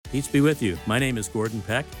Peace be with you. My name is Gordon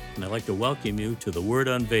Peck, and I'd like to welcome you to The Word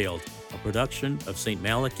Unveiled, a production of St.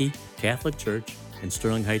 Malachi Catholic Church in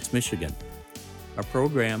Sterling Heights, Michigan. Our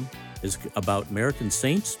program is about American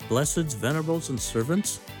saints, blesseds, venerables, and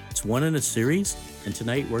servants. It's one in a series, and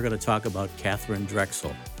tonight we're going to talk about Katharine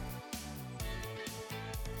Drexel.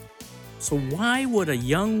 So why would a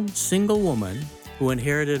young single woman who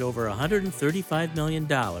inherited over $135 million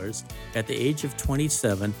at the age of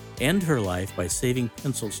 27 end her life by saving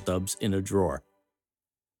pencil stubs in a drawer?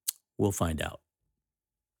 We'll find out.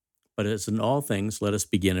 But as in all things, let us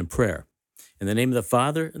begin in prayer. In the name of the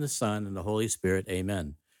Father, and the Son, and the Holy Spirit,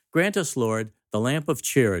 amen. Grant us, Lord, the lamp of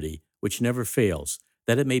charity, which never fails,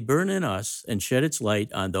 that it may burn in us and shed its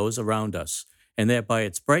light on those around us, and that by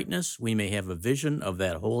its brightness we may have a vision of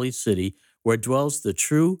that holy city where dwells the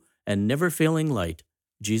true and never-failing light,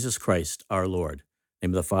 Jesus Christ, our Lord.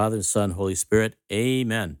 In the name of the Father, Son, Holy Spirit,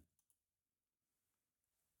 amen.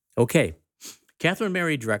 Okay, Katharine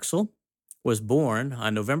Mary Drexel was born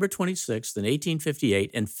on November 26th in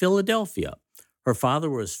 1858 in Philadelphia. Her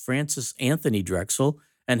father was Francis Anthony Drexel,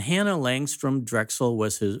 and Hannah Langstrom Drexel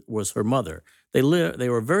was her mother. They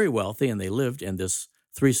were very wealthy, and they lived in this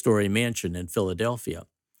three-story mansion in Philadelphia.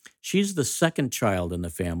 She's the second child in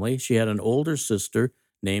the family. She had an older sister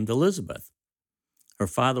named Elizabeth. Her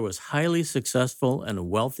father was highly successful and a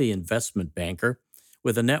wealthy investment banker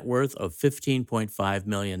with a net worth of $15.5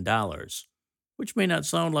 million, which may not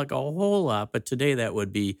sound like a whole lot, but today that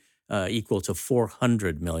would be equal to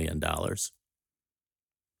 $400 million.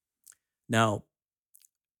 Now,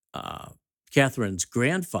 Catharine's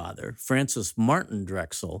grandfather, Francis Martin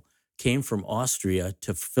Drexel, came from Austria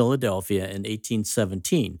to Philadelphia in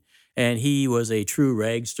 1817, and he was a true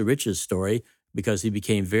rags to riches story because he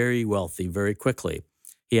became very wealthy very quickly.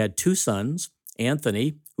 He had two sons,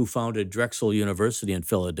 Anthony, who founded Drexel University in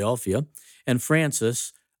Philadelphia, and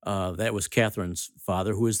Francis, that was Catharine's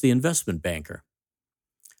father, who was the investment banker.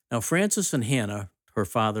 Now, Francis and Hannah, her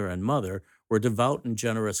father and mother, were devout and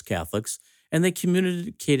generous Catholics, and they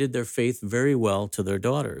communicated their faith very well to their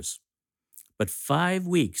daughters. But 5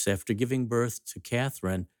 weeks after giving birth to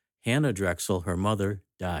Katharine, Hannah Drexel, her mother,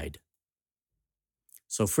 died.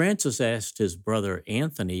 So Francis asked his brother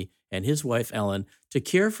Anthony and his wife Ellen to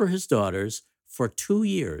care for his daughters for 2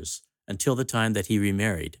 years until the time that he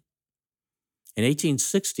remarried. In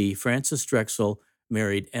 1860, Francis Drexel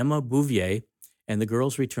married Emma Bouvier, and the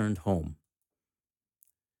girls returned home.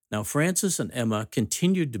 Now, Francis and Emma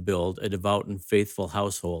continued to build a devout and faithful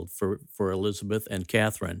household for Elizabeth and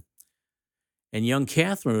Katharine. And young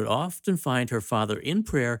Katharine would often find her father in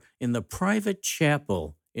prayer in the private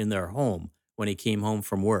chapel in their home when he came home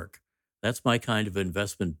from work. That's my kind of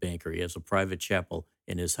investment banker. He has a private chapel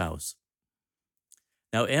in his house.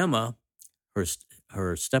 Now, Emma,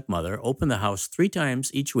 her stepmother, opened the house 3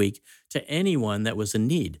 times each week to anyone that was in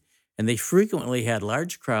need. And they frequently had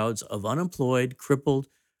large crowds of unemployed, crippled,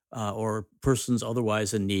 or persons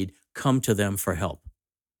otherwise in need come to them for help.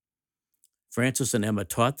 Francis and Emma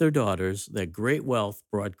taught their daughters that great wealth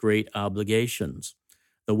brought great obligations.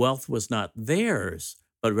 The wealth was not theirs,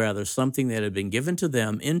 but rather something that had been given to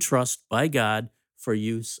them in trust by God for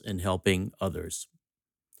use in helping others.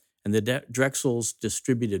 And the Drexels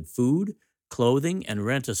distributed food, clothing, and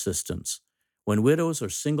rent assistance. When widows or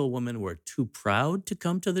single women were too proud to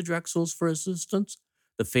come to the Drexels for assistance,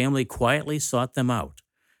 the family quietly sought them out.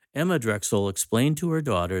 Emma Drexel explained to her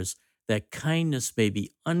daughters that kindness may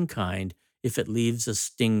be unkind if it leaves a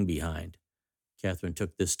sting behind. Katharine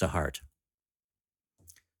took this to heart.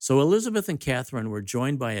 So Elizabeth and Katharine were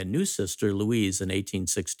joined by a new sister, Louise, in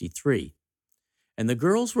 1863. And the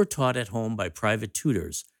girls were taught at home by private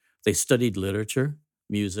tutors. They studied literature,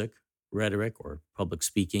 music, rhetoric, or public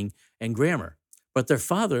speaking, and grammar. But their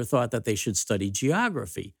father thought that they should study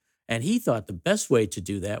geography. And he thought the best way to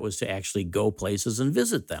do that was to actually go places and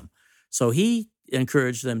visit them. So he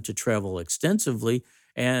encouraged them to travel extensively,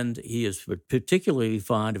 and he is particularly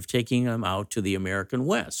fond of taking them out to the American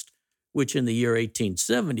West, which in the year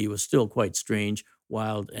 1870 was still quite strange,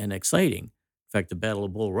 wild, and exciting. In fact, the Battle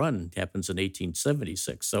of Bull Run happens in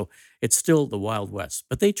 1876, so it's still the Wild West.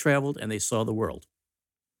 But they traveled and they saw the world.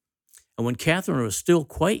 And when Katharine was still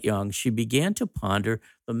quite young, she began to ponder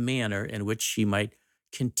the manner in which she might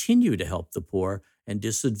continue to help the poor and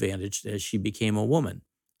disadvantaged as she became a woman.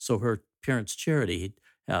 So her parents' charity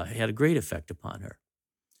had a great effect upon her.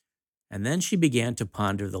 And then she began to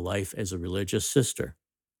ponder the life as a religious sister.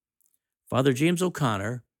 Father James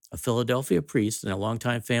O'Connor, a Philadelphia priest and a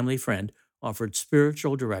longtime family friend, offered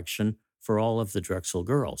spiritual direction for all of the Drexel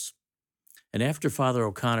girls. And after Father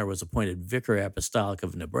O'Connor was appointed Vicar Apostolic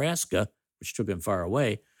of Nebraska, which took him far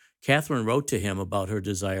away, Catherine wrote to him about her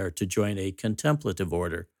desire to join a contemplative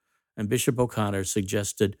order, and Bishop O'Connor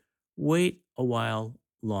suggested, wait a while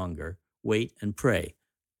longer, wait and pray.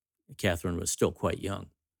 Catherine was still quite young.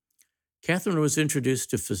 Catherine was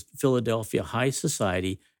introduced to Philadelphia high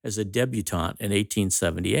society as a debutante in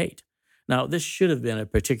 1878. Now, this should have been a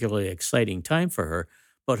particularly exciting time for her,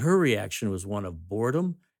 but her reaction was one of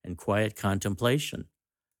boredom and quiet contemplation.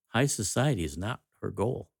 High society is not her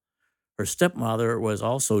goal. Her stepmother was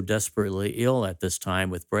also desperately ill at this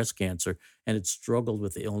time with breast cancer and had struggled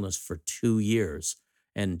with the illness for 2 years,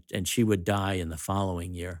 and she would die in the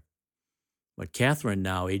following year. But Catherine,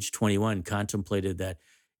 now aged 21, contemplated that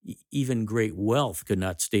even great wealth could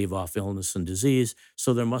not stave off illness and disease,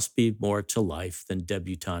 so there must be more to life than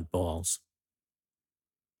debutante balls.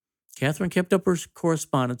 Catherine kept up her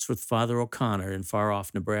correspondence with Father O'Connor in far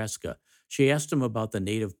off Nebraska. She asked him about the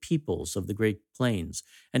native peoples of the Great Plains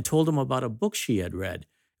and told him about a book she had read.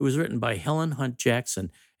 It was written by Helen Hunt Jackson,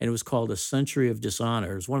 and it was called A Century of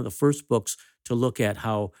Dishonor. It was one of the first books to look at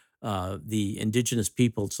how the indigenous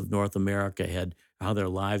peoples of North America how their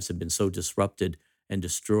lives had been so disrupted and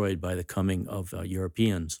destroyed by the coming of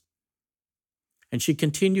Europeans. And she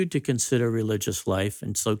continued to consider religious life,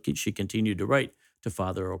 and so she continued to write to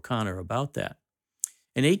Father O'Connor about that.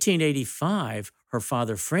 In 1885, her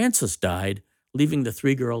father Francis died, leaving the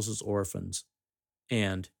three girls as orphans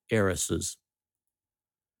and heiresses.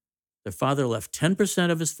 Their father left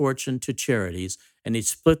 10% of his fortune to charities, and he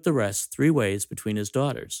split the rest 3 ways between his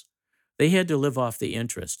daughters. They had to live off the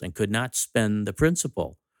interest and could not spend the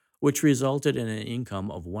principal, which resulted in an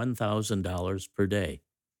income of $1,000 per day.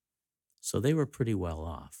 So they were pretty well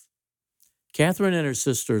off. Catherine and her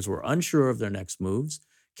sisters were unsure of their next moves.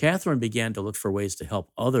 Catherine began to look for ways to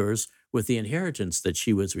help others with the inheritance that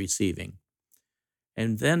she was receiving.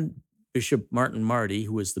 And then Bishop Martin Marty,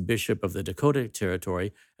 who was the bishop of the Dakota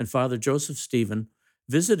Territory, and Father Joseph Stephen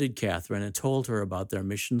visited Catherine and told her about their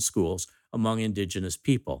mission schools among indigenous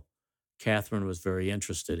people. Catherine was very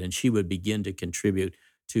interested, and she would begin to contribute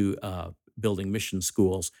to building mission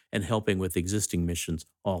schools and helping with existing missions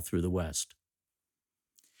all through the West.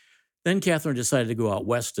 Then Catherine decided to go out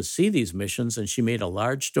west to see these missions, and she made a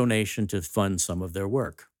large donation to fund some of their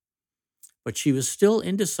work. But she was still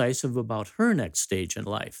indecisive about her next stage in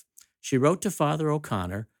life. She wrote to Father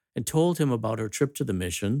O'Connor and told him about her trip to the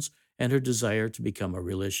missions and her desire to become a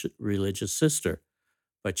religious sister,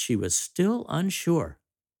 but she was still unsure.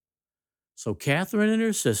 So Catherine and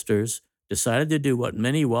her sisters decided to do what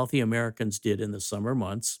many wealthy Americans did in the summer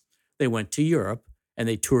months. They went to Europe and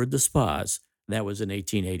they toured the spas. That was in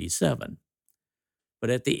 1887. But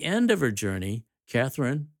at the end of her journey,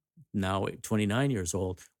 Catherine, now 29 years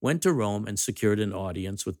old, went to Rome and secured an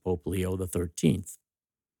audience with Pope Leo XIII.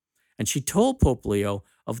 And she told Pope Leo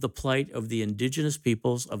of the plight of the indigenous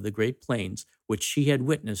peoples of the Great Plains, which she had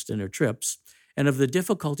witnessed in her trips, and of the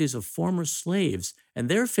difficulties of former slaves and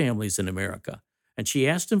their families in America. And she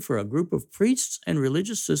asked him for a group of priests and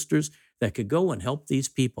religious sisters that could go and help these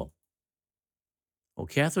people. Well,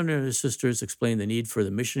 Catherine and her sisters explained the need for the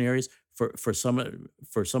missionaries for some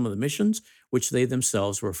of the missions, which they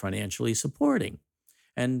themselves were financially supporting.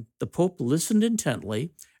 And the Pope listened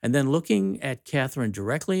intently, and then looking at Catherine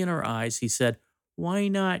directly in her eyes, he said, "Why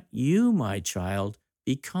not you, my child,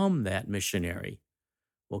 become that missionary?"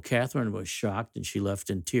 Well, Catherine was shocked and she left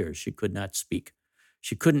in tears. She could not speak.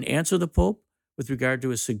 She couldn't answer the Pope with regard to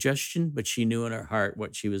his suggestion, but she knew in her heart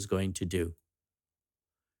what she was going to do.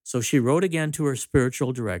 So she wrote again to her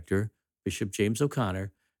spiritual director, Bishop James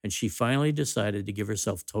O'Connor, and she finally decided to give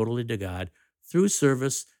herself totally to God through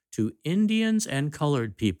service to Indians and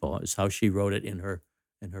colored people, is how she wrote it in her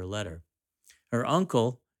letter. Her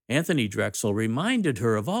uncle, Anthony Drexel, reminded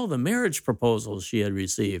her of all the marriage proposals she had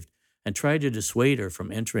received and tried to dissuade her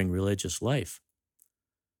from entering religious life.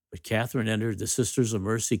 But Catherine entered the Sisters of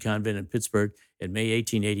Mercy convent in Pittsburgh in May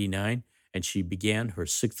 1889, and she began her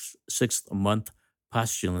sixth month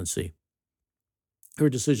postulancy. Her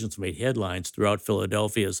decisions made headlines throughout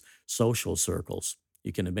Philadelphia's social circles.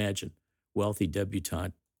 You can imagine, wealthy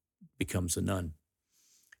debutante becomes a nun.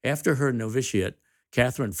 After her novitiate,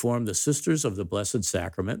 Catherine formed the Sisters of the Blessed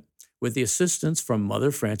Sacrament with the assistance from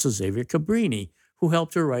Mother Frances Xavier Cabrini, who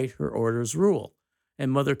helped her write her order's rule. And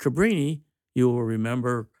Mother Cabrini, you will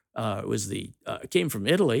remember, came from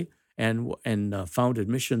Italy and founded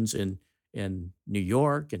missions in New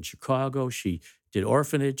York and Chicago. She did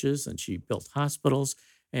orphanages and she built hospitals,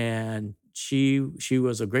 and she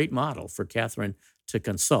was a great model for Catherine to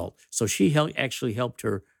consult. So she actually helped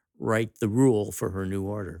her write the rule for her new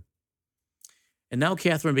order. And now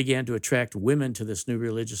Catherine began to attract women to this new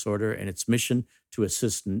religious order and its mission to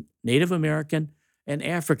assist Native American and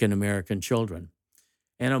African American children.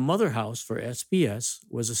 And a mother house for SPS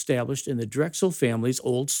was established in the Drexel family's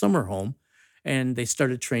old summer home, and they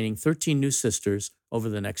started training 13 new sisters over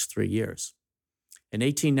the next 3 years. In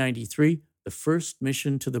 1893, the first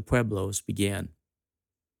mission to the Pueblos began.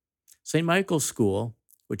 St. Michael's School,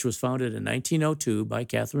 which was founded in 1902 by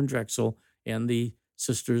Katharine Drexel and the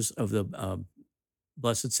Sisters of the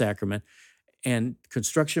Blessed Sacrament, and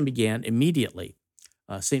construction began immediately.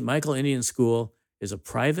 St. Michael Indian School is a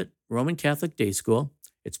private Roman Catholic day school.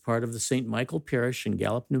 It's part of the St. Michael Parish in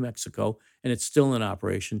Gallup, New Mexico, and it's still in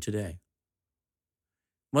operation today.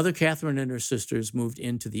 Mother Catherine and her sisters moved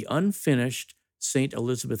into the unfinished St.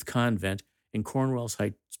 Elizabeth Convent in Cornwalls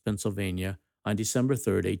Heights, Pennsylvania on December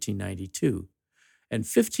 3rd, 1892. And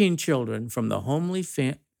 15 children from the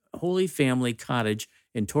Holy Family Cottage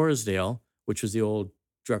in Torresdale, which was the old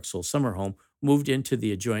Drexel summer home, moved into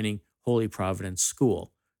the adjoining Holy Providence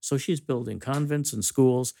School. So she's building convents and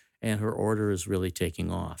schools, and her order is really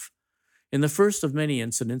taking off. In the first of many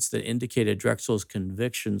incidents that indicated Drexel's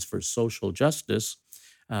convictions for social justice,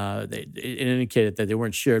 it indicated that they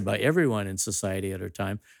weren't shared by everyone in society at her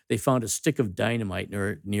time. They found a stick of dynamite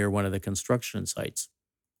near one of the construction sites.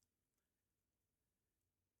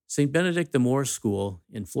 St. Benedict the Moore School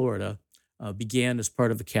in Florida began as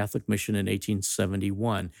part of a Catholic mission in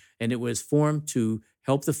 1871, and it was formed to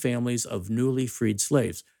help the families of newly freed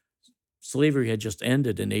slaves. Slavery had just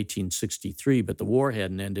ended in 1863, but the war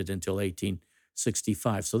hadn't ended until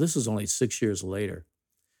 1865. So this is only 6 years later.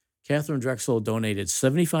 Katharine Drexel donated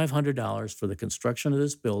 $7,500 for the construction of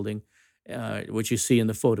this building, which you see in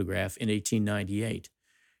the photograph, in 1898.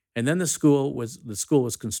 And then the school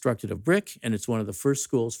was constructed of brick, and it's one of the first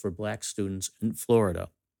schools for Black students in Florida.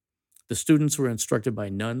 The students were instructed by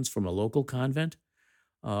nuns from a local convent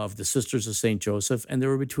of the Sisters of St. Joseph, and there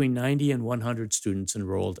were between 90 and 100 students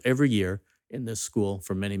enrolled every year in this school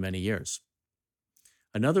for many, many years.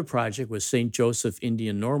 Another project was St. Joseph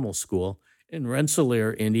Indian Normal School in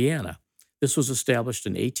Rensselaer, Indiana. This was established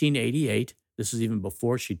in 1888. This is even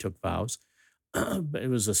before she took vows. But it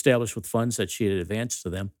was established with funds that she had advanced to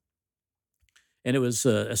them. And it was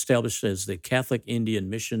established as the Catholic Indian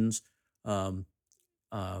Missions to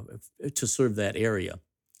serve that area.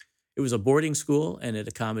 It was a boarding school, and it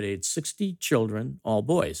accommodated 60 children, all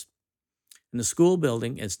boys. And the school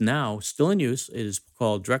building is now still in use. It is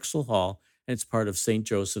called Drexel Hall, and it's part of St.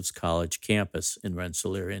 Joseph's College campus in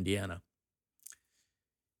Rensselaer, Indiana.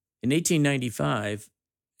 In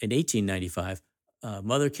 1895,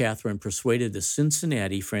 Mother Catherine persuaded the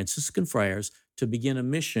Cincinnati Franciscan friars to begin a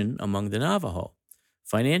mission among the Navajo.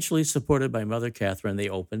 Financially supported by Mother Catherine, they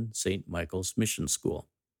opened St. Michael's Mission School.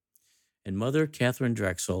 And Mother Catherine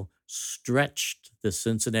Drexel stretched the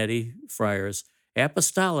Cincinnati friars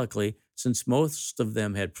apostolically, since most of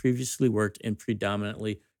them had previously worked in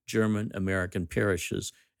predominantly German American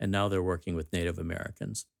parishes, and now they're working with Native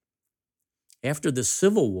Americans. After the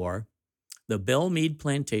Civil War, the Belmead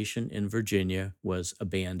Plantation in Virginia was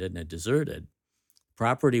abandoned and deserted.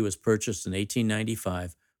 Property was purchased in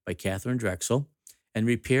 1895 by Katharine Drexel and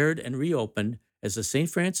repaired and reopened as the St.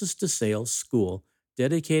 Francis de Sales School,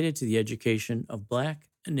 dedicated to the education of Black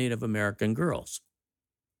and Native American girls.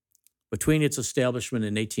 Between its establishment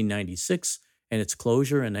in 1896 and its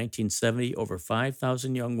closure in 1970, over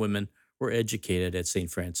 5,000 young women were educated at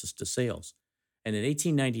St. Francis de Sales. And in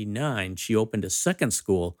 1899, she opened a second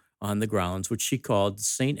school on the grounds, which she called the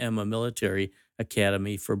St. Emma Military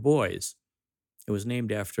Academy for Boys. It was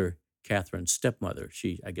named after Catherine's stepmother.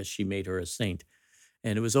 I guess she made her a saint.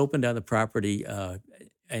 And it was opened on the property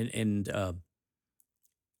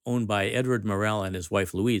owned by Edward Morrell and his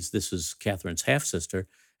wife Louise. This is Catherine's half-sister.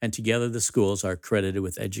 And together the schools are credited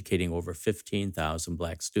with educating over 15,000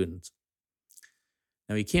 Black students.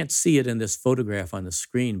 Now, you can't see it in this photograph on the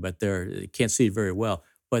screen, but you can't see it very well.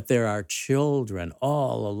 But there are children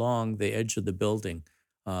all along the edge of the building.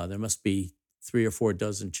 There must be 3 or 4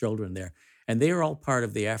 dozen children there. And they are all part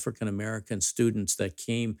of the African American students that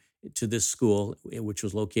came to this school, which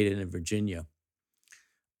was located in Virginia.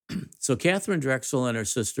 So Katharine Drexel and her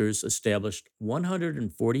sisters established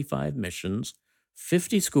 145 missions,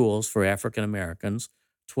 50 schools for African Americans,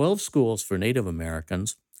 12 schools for Native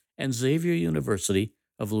Americans, and Xavier University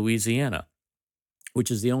of Louisiana,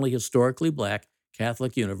 which is the only historically Black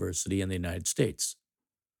Catholic university in the United States.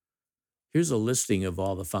 Here's a listing of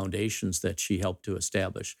all the foundations that she helped to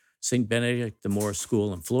establish: St. Benedict the Moore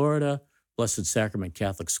School in Florida, Blessed Sacrament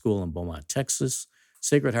Catholic School in Beaumont, Texas,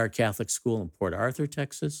 Sacred Heart Catholic School in Port Arthur,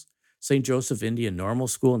 Texas, St. Joseph Indian Normal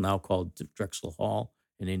School, now called Drexel Hall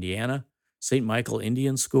in Indiana, St. Michael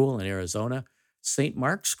Indian School in Arizona, St.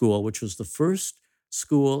 Mark's School, which was the first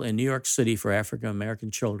School in New York City for African American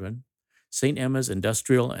Children, St. Emma's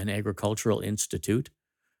Industrial and Agricultural Institute,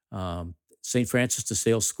 St. Francis de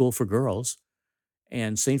Sales School for Girls,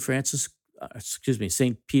 and St.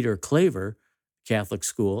 Peter Claver Catholic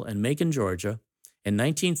School in Macon, Georgia, in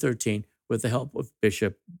 1913 with the help of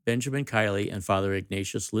Bishop Benjamin Kiley and Father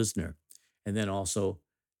Ignatius Lisner, and then also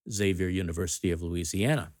Xavier University of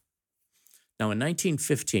Louisiana. Now, in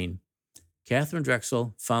 1915, Katharine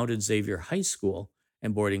Drexel founded Xavier High School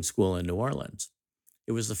and boarding school in New Orleans.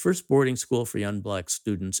 It was the first boarding school for young Black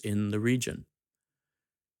students in the region.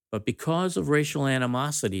 But because of racial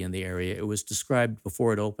animosity in the area, it was described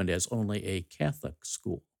before it opened as only a Catholic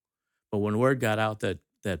school. But when word got out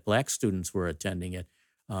that Black students were attending it,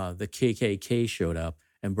 the KKK showed up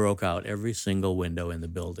and broke out every single window in the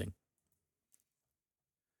building.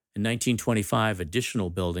 In 1925, additional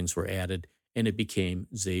buildings were added, and it became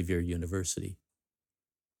Xavier University.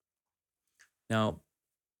 Now,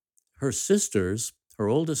 her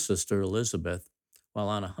oldest sister, Elizabeth, while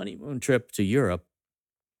on a honeymoon trip to Europe,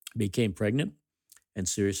 became pregnant and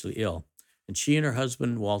seriously ill. And she and her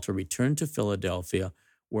husband, Walter, returned to Philadelphia,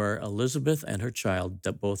 where Elizabeth and her child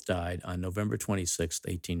both died on November 26,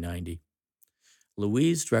 1890.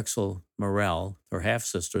 Louise Drexel Morel, her half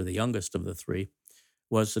sister, the youngest of the three,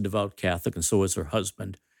 was a devout Catholic, and so was her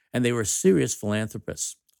husband. And they were serious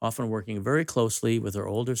philanthropists, often working very closely with her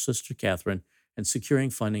older sister, Catherine, and securing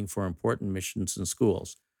funding for important missions and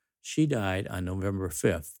schools. She died on November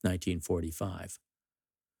 5th, 1945.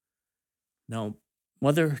 Now,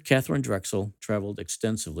 Mother Katharine Drexel traveled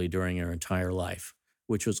extensively during her entire life,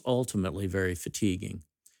 which was ultimately very fatiguing.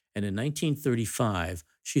 And in 1935,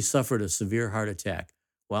 she suffered a severe heart attack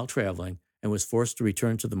while traveling and was forced to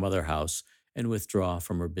return to the mother house and withdraw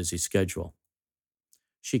from her busy schedule.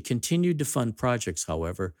 She continued to fund projects,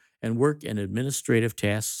 however, and work in administrative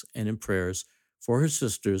tasks and in prayers for her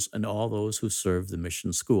sisters and all those who served the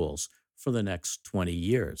mission schools for the next 20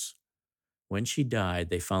 years. When she died,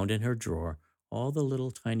 they found in her drawer all the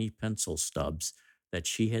little tiny pencil stubs that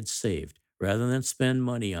she had saved. Rather than spend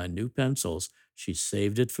money on new pencils, she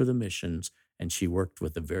saved it for the missions, and she worked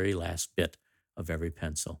with the very last bit of every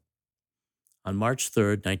pencil. On March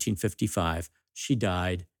 3rd, 1955, she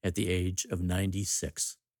died at the age of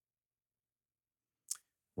 96.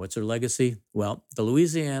 What's her legacy? Well, the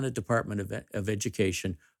Louisiana Department of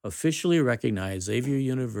Education officially recognized Xavier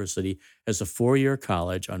University as a four-year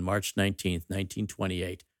college on March 19th,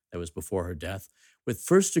 1928. That was before her death, with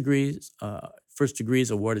first degrees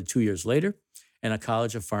awarded 2 years later, and a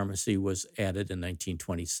College of Pharmacy was added in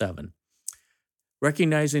 1927.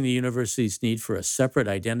 Recognizing the university's need for a separate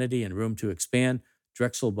identity and room to expand,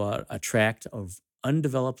 Drexel bought a tract of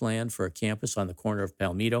undeveloped land for a campus on the corner of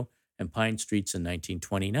Palmetto and Pine Streets in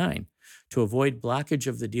 1929. To avoid blockage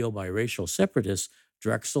of the deal by racial separatists,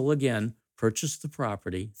 Drexel again purchased the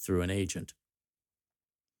property through an agent.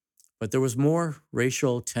 But there was more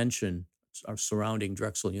racial tension surrounding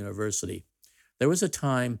Drexel University. There was a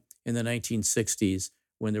time in the 1960s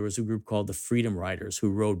when there was a group called the Freedom Riders who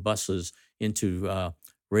rode buses into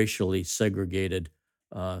racially segregated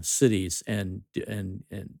cities and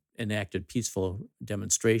enacted peaceful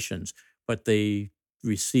demonstrations, but they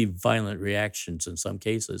received violent reactions in some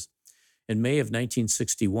cases. In May of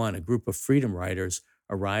 1961, a group of Freedom Riders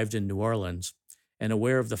arrived in New Orleans, and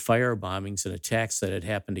aware of the fire bombings and attacks that had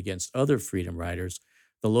happened against other Freedom Riders,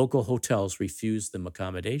 the local hotels refused them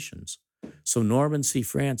accommodations. So Norman C.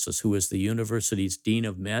 Francis, who was the university's dean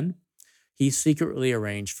of men, he secretly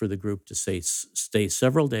arranged for the group to stay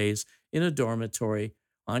several days in a dormitory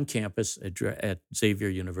on campus at Xavier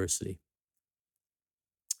University.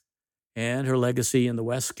 And her legacy in the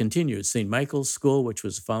West continues. St. Michael's School, which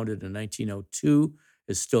was founded in 1902,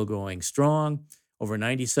 is still going strong. Over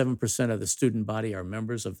 97% of the student body are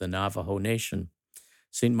members of the Navajo Nation.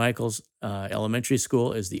 St. Michael's Elementary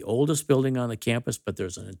School is the oldest building on the campus, but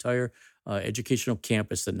there's an entire educational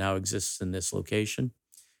campus that now exists in this location.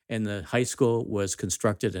 And the high school was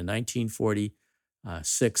constructed in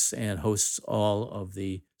 1946 and hosts all of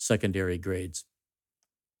the secondary grades.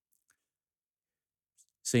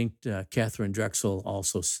 St. Katharine Drexel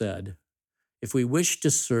also said, "If we wish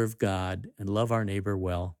to serve God and love our neighbor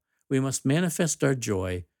well, we must manifest our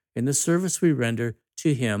joy in the service we render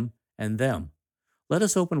to him and them. Let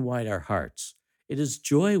us open wide our hearts. It is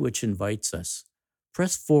joy which invites us.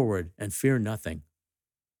 Press forward and fear nothing."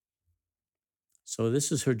 So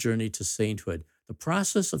this is her journey to sainthood. The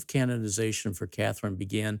process of canonization for Catherine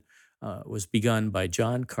was begun by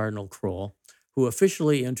John Cardinal Kroll, who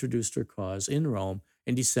officially introduced her cause in Rome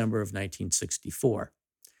in December of 1964.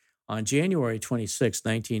 On January 26,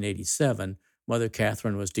 1987, Mother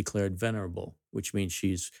Catherine was declared venerable, which means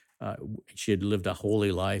uh, she had lived a holy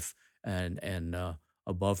life and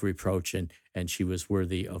above reproach, and she was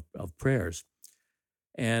worthy of prayers.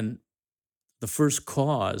 And the first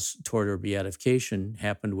cause toward her beatification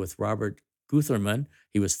happened with Robert Guthorman.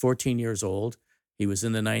 He was 14 years old. He was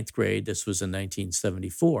in the ninth grade. This was in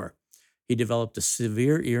 1974. He developed a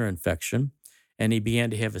severe ear infection, and he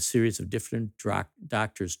began to have a series of different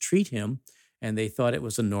doctors treat him, and they thought it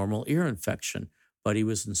was a normal ear infection. But he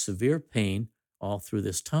was in severe pain all through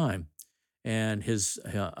this time. And his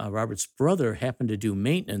Robert's brother happened to do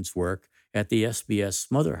maintenance work at the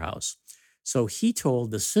SBS Mother House. So he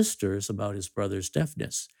told the sisters about his brother's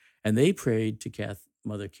deafness, and they prayed to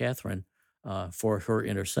Mother Catherine for her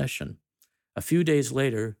intercession. A few days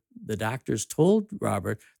later, the doctors told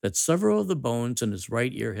Robert that several of the bones in his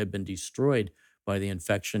right ear had been destroyed by the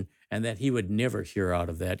infection and that he would never hear out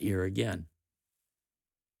of that ear again.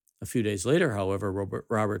 A few days later, however,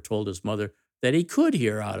 Robert told his mother that he could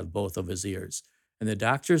hear out of both of his ears, and the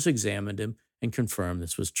doctors examined him and confirmed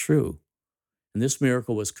this was true. And this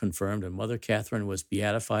miracle was confirmed, and Mother Catherine was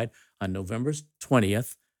beatified on November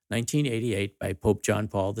 20th, 1988, by Pope John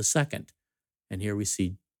Paul II. And here we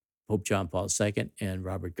see Pope John Paul II and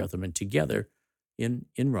Robert Guthorman together in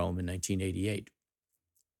Rome in 1988.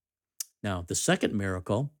 Now, the second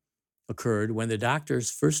miracle occurred when the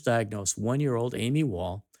doctors first diagnosed 1-year-old Amy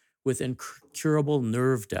Wall with incurable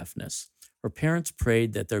nerve deafness. Her parents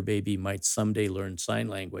prayed that their baby might someday learn sign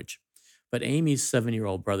language. But Amy's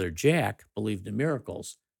 7-year-old brother, Jack, believed in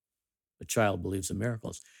miracles. A child believes in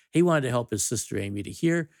miracles. He wanted to help his sister Amy to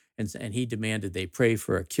hear, and he demanded they pray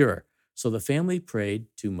for a cure. So the family prayed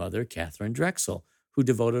to Mother Katharine Drexel, who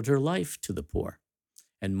devoted her life to the poor.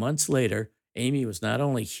 And months later, Amy was not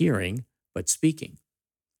only hearing, but speaking.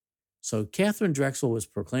 So Katharine Drexel was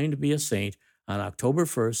proclaimed to be a saint on October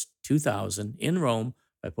 1st, 2000, in Rome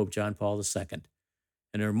by Pope John Paul II.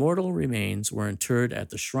 And her mortal remains were interred at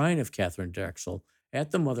the shrine of Katharine Drexel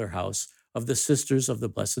at the Mother House of the Sisters of the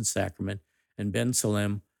Blessed Sacrament in Ben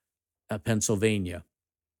Salem, Pennsylvania.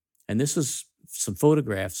 And this is some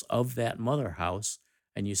photographs of that Mother House,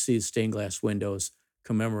 and you see stained glass windows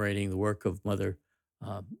commemorating the work of Mother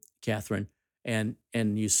Catherine. And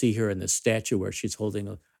you see her in this statue where she's holding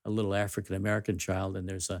a little African American child, and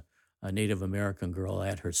there's a Native American girl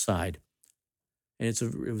at her side. And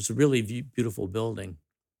it was a really beautiful building,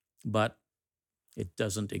 but it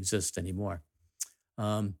doesn't exist anymore.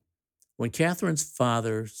 When Catherine's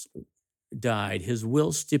father died, his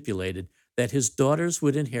will stipulated that his daughters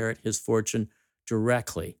would inherit his fortune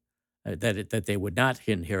directly, that they would not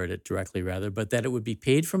inherit it directly, rather, but that it would be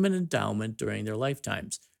paid from an endowment during their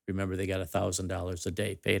lifetimes. Remember, they got $1,000 a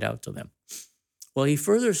day paid out to them. Well, he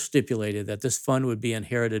further stipulated that this fund would be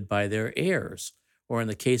inherited by their heirs, or in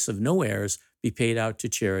the case of no heirs, be paid out to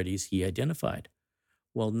charities he identified.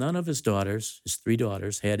 Well, none of his daughters, his 3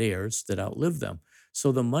 daughters, had heirs that outlived them,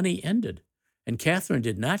 so the money ended. And Catherine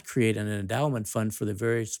did not create an endowment fund for the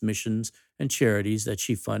various missions and charities that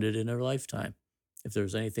she funded in her lifetime. If there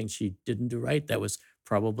was anything she didn't do right, that was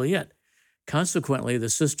probably it. Consequently, the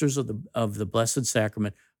Sisters of the Blessed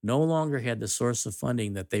Sacrament no longer had the source of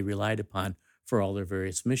funding that they relied upon for all their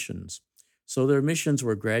various missions. So their missions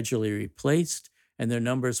were gradually replaced, and their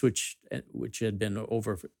numbers, which had been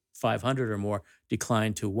over 500 or more,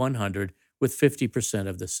 declined to 100, with 50%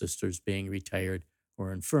 of the sisters being retired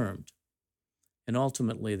or infirmed. And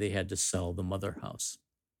ultimately, they had to sell the Mother House.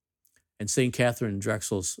 And St. Katharine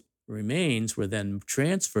Drexel's remains were then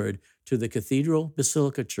transferred to the Cathedral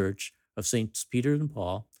Basilica Church of St. Peter and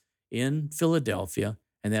Paul in Philadelphia,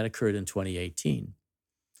 and that occurred in 2018.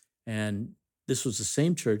 And this was the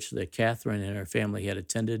same church that Catherine and her family had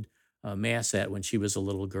attended Mass at when she was a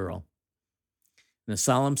little girl. And a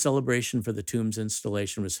solemn celebration for the tomb's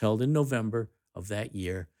installation was held in November of that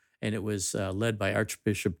year, and it was led by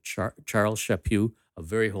Archbishop Charles Chaput, a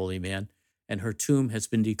very holy man, and her tomb has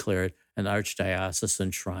been declared an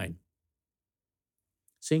archdiocesan shrine.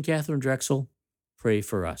 St. Katharine Drexel, pray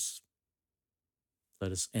for us.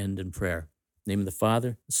 Let us end in prayer. In the name of the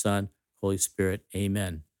Father, the Son, Holy Spirit,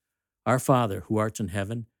 amen. Our Father, who art in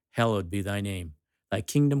heaven, hallowed be thy name. Thy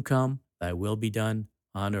kingdom come, thy will be done,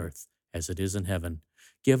 on earth as it is in heaven.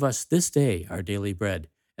 Give us this day our daily bread,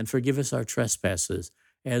 and forgive us our trespasses,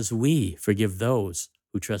 as we forgive those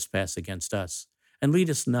who trespass against us. And lead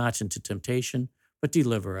us not into temptation, but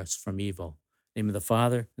deliver us from evil. In the name of the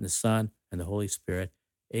Father, and the Son, and the Holy Spirit,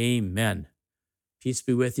 amen. Peace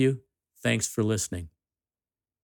be with you. Thanks for listening.